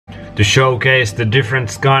to showcase the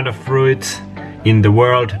different kind of fruits in the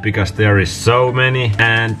world, because there is so many,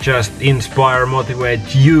 and just inspire,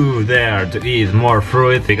 motivate you there to eat more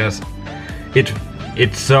fruit, because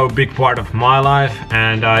it's so big part of my life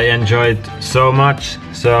and I enjoy it so much,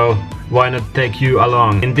 so why not take you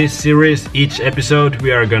along. In this series, each episode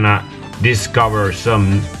we are gonna discover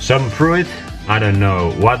some fruit. I don't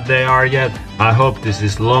know what they are yet. I hope this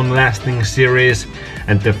is long-lasting series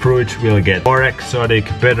and the fruits will get more exotic,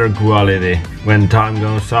 better quality when time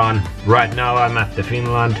goes on. Right now I'm at the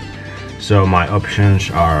Finland, so my options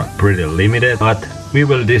are pretty limited, but we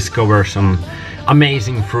will discover some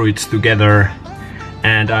amazing fruits together,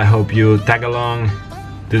 and I hope you tag along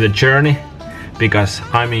to the journey, because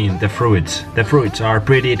I mean the fruits are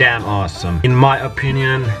pretty damn awesome. In my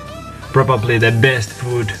opinion, probably the best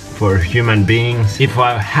food for human beings. If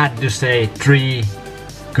I had to say 3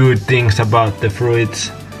 good things about the fruits,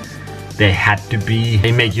 they had to be,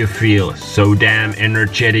 they make you feel so damn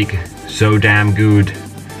energetic, so damn good.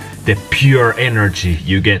 The pure energy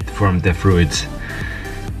you get from the fruits.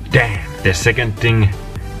 Damn. The second thing,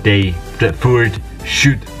 the food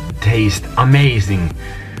should taste amazing,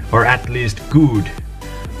 or at least good,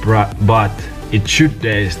 but it should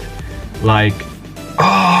taste like,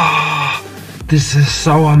 oh, this is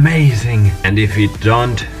so amazing. And if it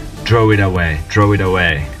don't, throw it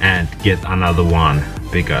away and get another one,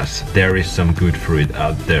 because there is some good fruit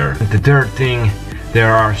out there. The third thing,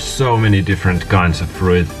 there are so many different kinds of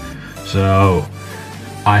fruit, so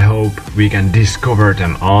I hope we can discover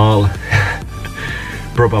them all.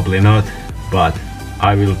 Probably not, but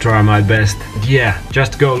I will try my best. Yeah,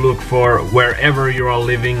 just go look for wherever you are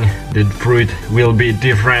living. The fruit will be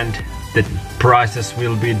different, the prices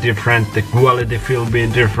will be different, the quality will be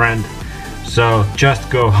different. So just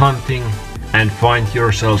go hunting and find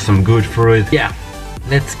yourself some good fruit. Yeah,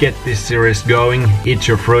 let's get this series going. Eat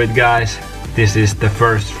your fruit, guys. This is the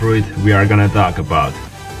first fruit we are gonna talk about.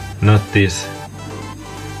 Not this.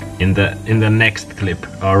 In the next clip.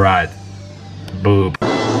 Alright. Boop.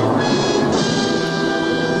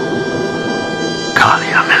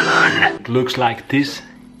 GALIA melon. It looks like this,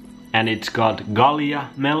 and it's called GALIA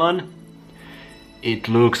melon. It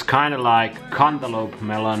looks kinda like cantaloupe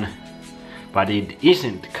melon, but it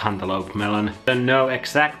isn't cantaloupe melon. I don't know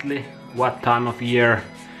exactly what time of year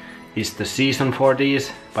is the season for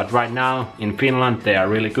these, but right now in Finland they are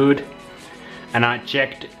really good. And I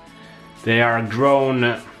checked, they are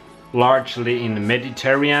grown largely in the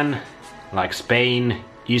Mediterranean, like Spain,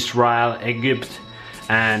 Israel, Egypt,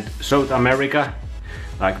 and South America,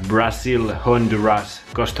 like Brazil, Honduras,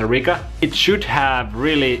 Costa Rica. It should have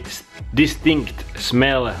really distinct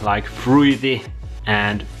smell, like fruity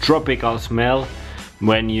and tropical smell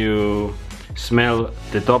when you smell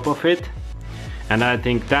the top of it. And I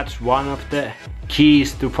think that's one of the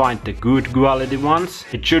keys to find the good quality ones.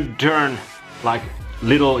 It should turn like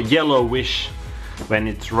little yellowish when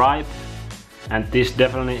it's ripe, and this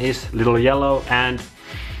definitely is little yellow, and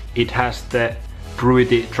it has the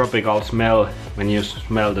fruity tropical smell when you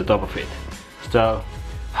smell the top of it. So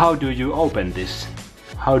how do you open this?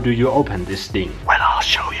 How do you open this thing? Well, I'll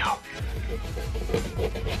show you.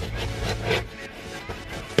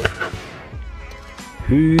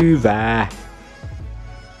 Hyvä.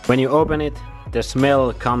 When you open it, the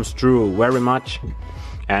smell comes through very much,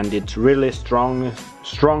 and it's really strong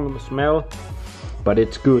smell, but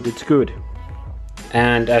it's good.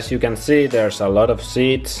 And as you can see, there's a lot of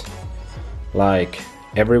seeds, like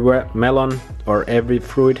every melon or every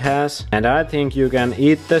fruit has. And I think you can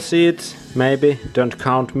eat the seeds, maybe, don't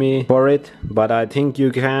count me for it, but I think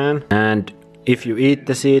you can. And if you eat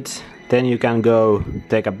the seeds, then you can go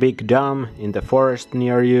take a big dump in the forest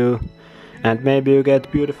near you, and maybe you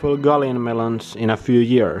get beautiful GALIA melons in a few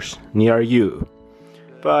years near you.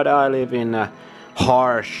 But I live in a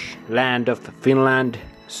harsh land of Finland,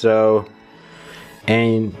 so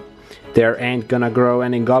there ain't gonna grow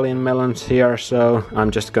any GALIA melons here, so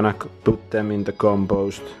I'm just gonna put them in the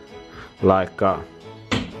compost like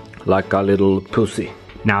a little pussy.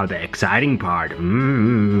 Now the exciting part.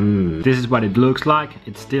 This is what it looks like.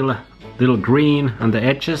 It's still a little green on the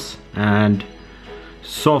edges and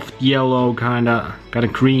soft yellow, kinda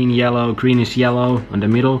greenish yellow on the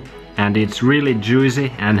middle, and it's really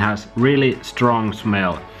juicy and has really strong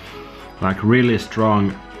smell, like really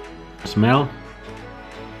strong smell.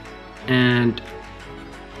 And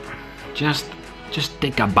just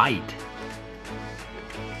take a bite.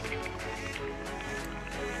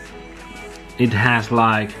 It has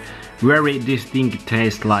like very distinct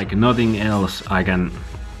taste, like nothing else I can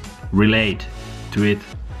relate to it.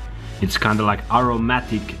 It's kind of like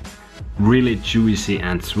aromatic, really juicy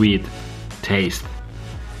and sweet taste.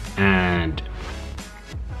 And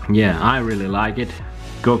yeah, I really like it.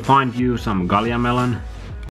 Go find you some GALIA melon